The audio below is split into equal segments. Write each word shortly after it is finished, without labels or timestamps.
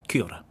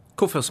Kia ora.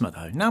 Ko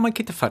whausmako. Nā mai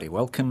ki te whare.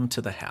 Welcome to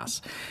the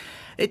House.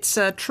 It's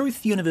a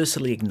truth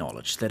universally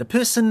acknowledged that a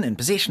person in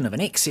possession of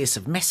an excess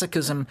of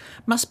masochism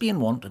must be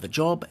in want of a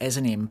job as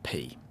an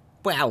MP.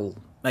 Well,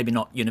 maybe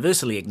not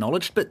universally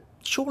acknowledged, but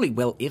surely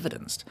well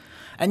evidenced.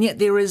 And yet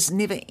there is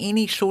never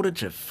any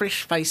shortage of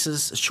fresh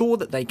faces sure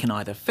that they can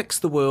either fix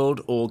the world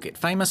or get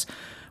famous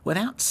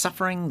without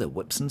suffering the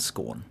whips and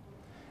scorn.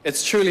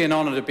 It's truly an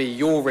honour to be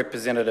your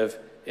representative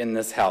in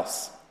this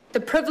House. The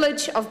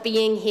privilege of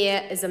being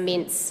here is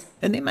immense.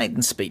 In their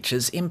maiden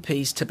speeches,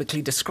 MPs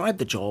typically describe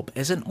the job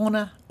as an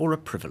honour or a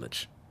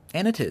privilege.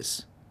 And it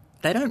is.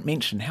 They don't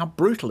mention how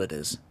brutal it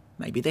is.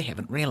 Maybe they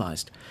haven't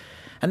realised.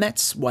 And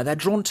that's why they're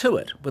drawn to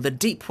it, with a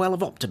deep well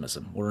of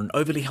optimism or an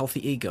overly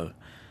healthy ego.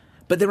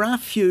 But there are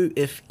few,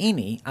 if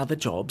any, other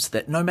jobs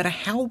that, no matter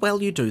how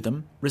well you do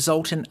them,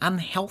 result in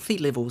unhealthy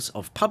levels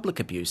of public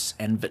abuse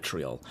and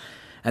vitriol.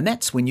 And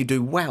that's when you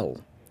do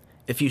well.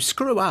 If you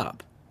screw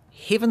up,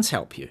 heavens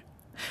help you.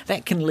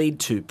 That can lead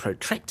to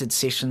protracted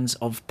sessions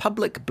of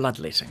public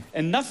bloodletting.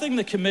 And nothing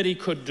the committee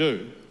could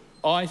do,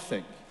 I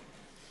think,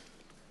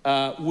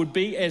 would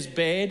be as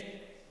bad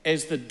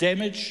as the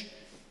damage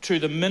to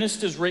the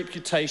minister's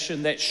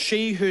reputation that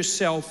she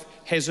herself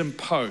has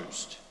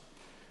imposed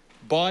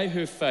by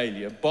her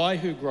failure, by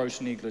her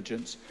gross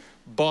negligence,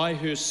 by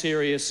her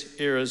serious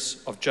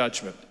errors of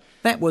judgment.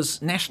 That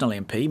was National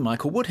MP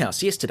Michael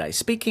Woodhouse yesterday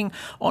speaking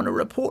on a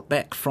report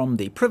back from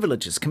the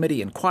Privileges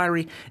Committee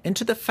inquiry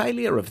into the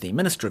failure of the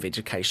Minister of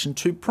Education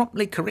to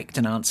promptly correct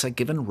an answer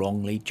given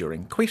wrongly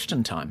during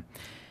question time.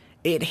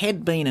 It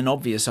had been an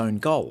obvious own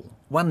goal,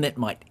 one that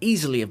might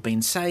easily have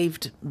been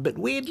saved, but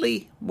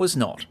weirdly was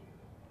not.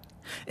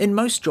 In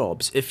most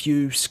jobs, if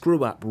you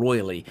screw up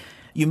royally,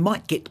 you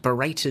might get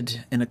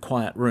berated in a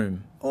quiet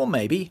room, or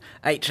maybe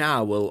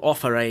HR will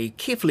offer a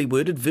carefully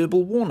worded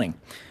verbal warning.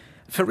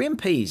 For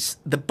MPs,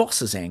 the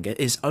boss's anger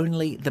is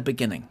only the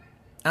beginning.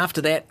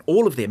 After that,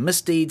 all of their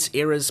misdeeds,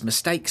 errors,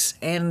 mistakes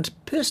and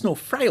personal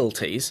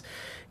frailties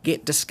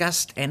get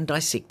discussed and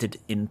dissected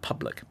in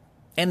public,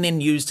 and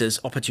then used as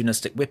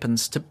opportunistic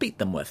weapons to beat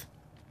them with.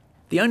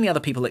 The only other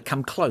people that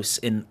come close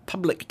in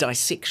public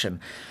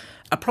dissection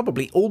are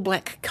probably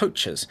all-black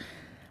coaches.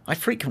 I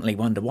frequently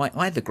wonder why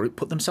either group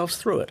put themselves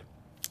through it.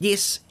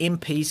 Yes,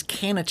 MPs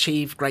can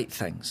achieve great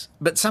things,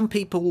 but some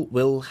people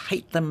will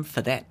hate them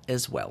for that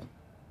as well.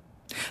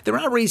 There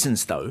are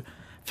reasons, though,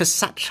 for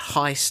such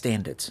high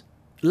standards.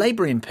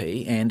 Labour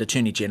MP and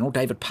Attorney-General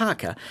David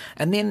Parker,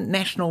 and then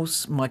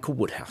Nationals Michael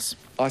Woodhouse.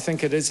 I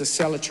think it is a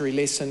salutary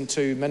lesson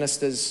to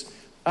ministers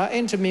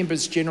and to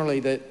members generally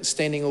that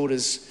standing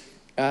orders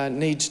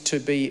need to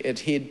be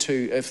adhered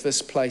to if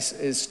this place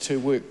is to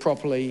work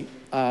properly,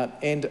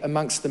 and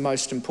amongst the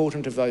most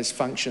important of those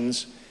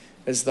functions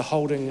is the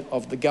holding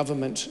of the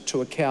government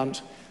to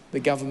account, the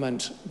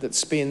government that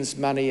spends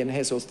money and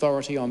has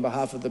authority on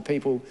behalf of the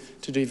people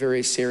to do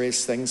very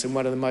serious things. And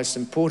one of the most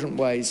important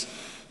ways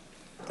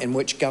in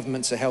which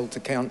governments are held to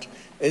account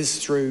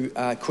is through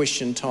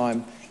question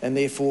time. And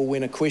therefore,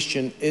 when a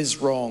question is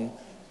wrong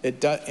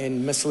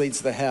and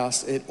misleads the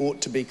House, it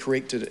ought to be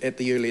corrected at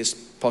the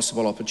earliest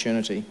possible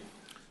opportunity.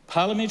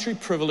 Parliamentary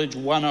Privilege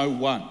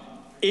 101.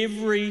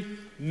 Every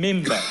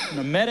member,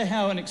 no matter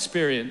how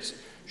inexperienced,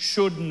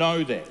 should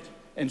know that.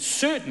 And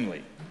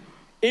certainly,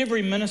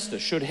 every minister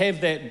should have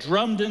that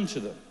drummed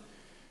into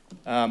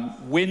them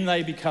when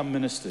they become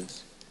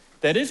ministers,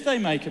 that if they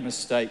make a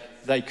mistake,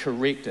 they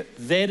correct it.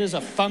 That is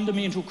a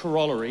fundamental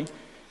corollary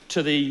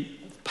to the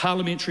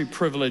parliamentary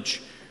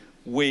privilege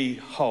we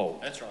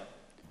hold. That's right.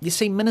 You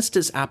see,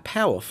 ministers are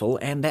powerful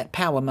and that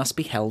power must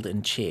be held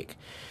in check.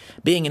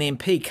 Being an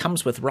MP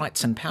comes with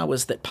rights and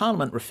powers that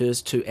Parliament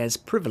refers to as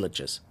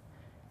privileges.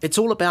 It's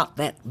all about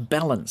that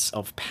balance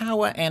of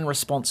power and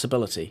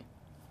responsibility.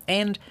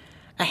 And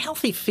a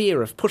healthy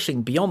fear of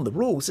pushing beyond the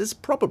rules is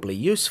probably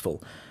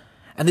useful.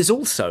 And there's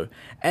also,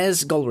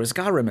 as Golriz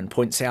Garaman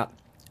points out,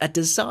 a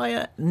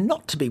desire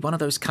not to be one of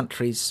those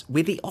countries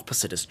where the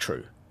opposite is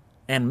true,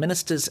 and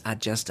ministers are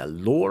just a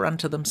law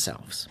unto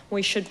themselves.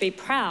 We should be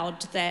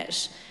proud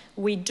that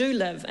we do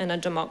live in a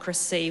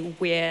democracy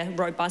where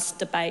robust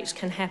debate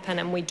can happen,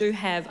 and we do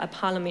have a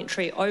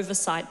parliamentary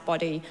oversight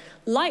body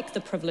like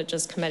the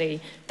Privileges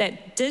Committee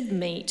that did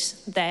meet,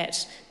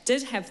 that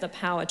did have the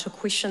power to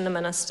question the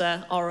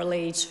minister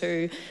orally,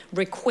 to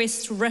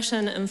request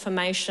written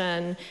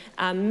information,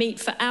 meet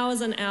for hours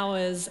and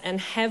hours and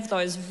have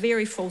those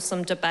very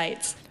fulsome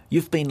debates.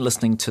 You've been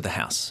listening to The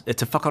House. E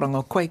te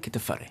whakarongo koe ki te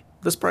whare.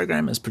 This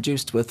program is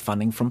produced with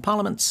funding from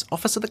Parliament's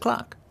Office of the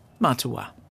Clerk. Mātua.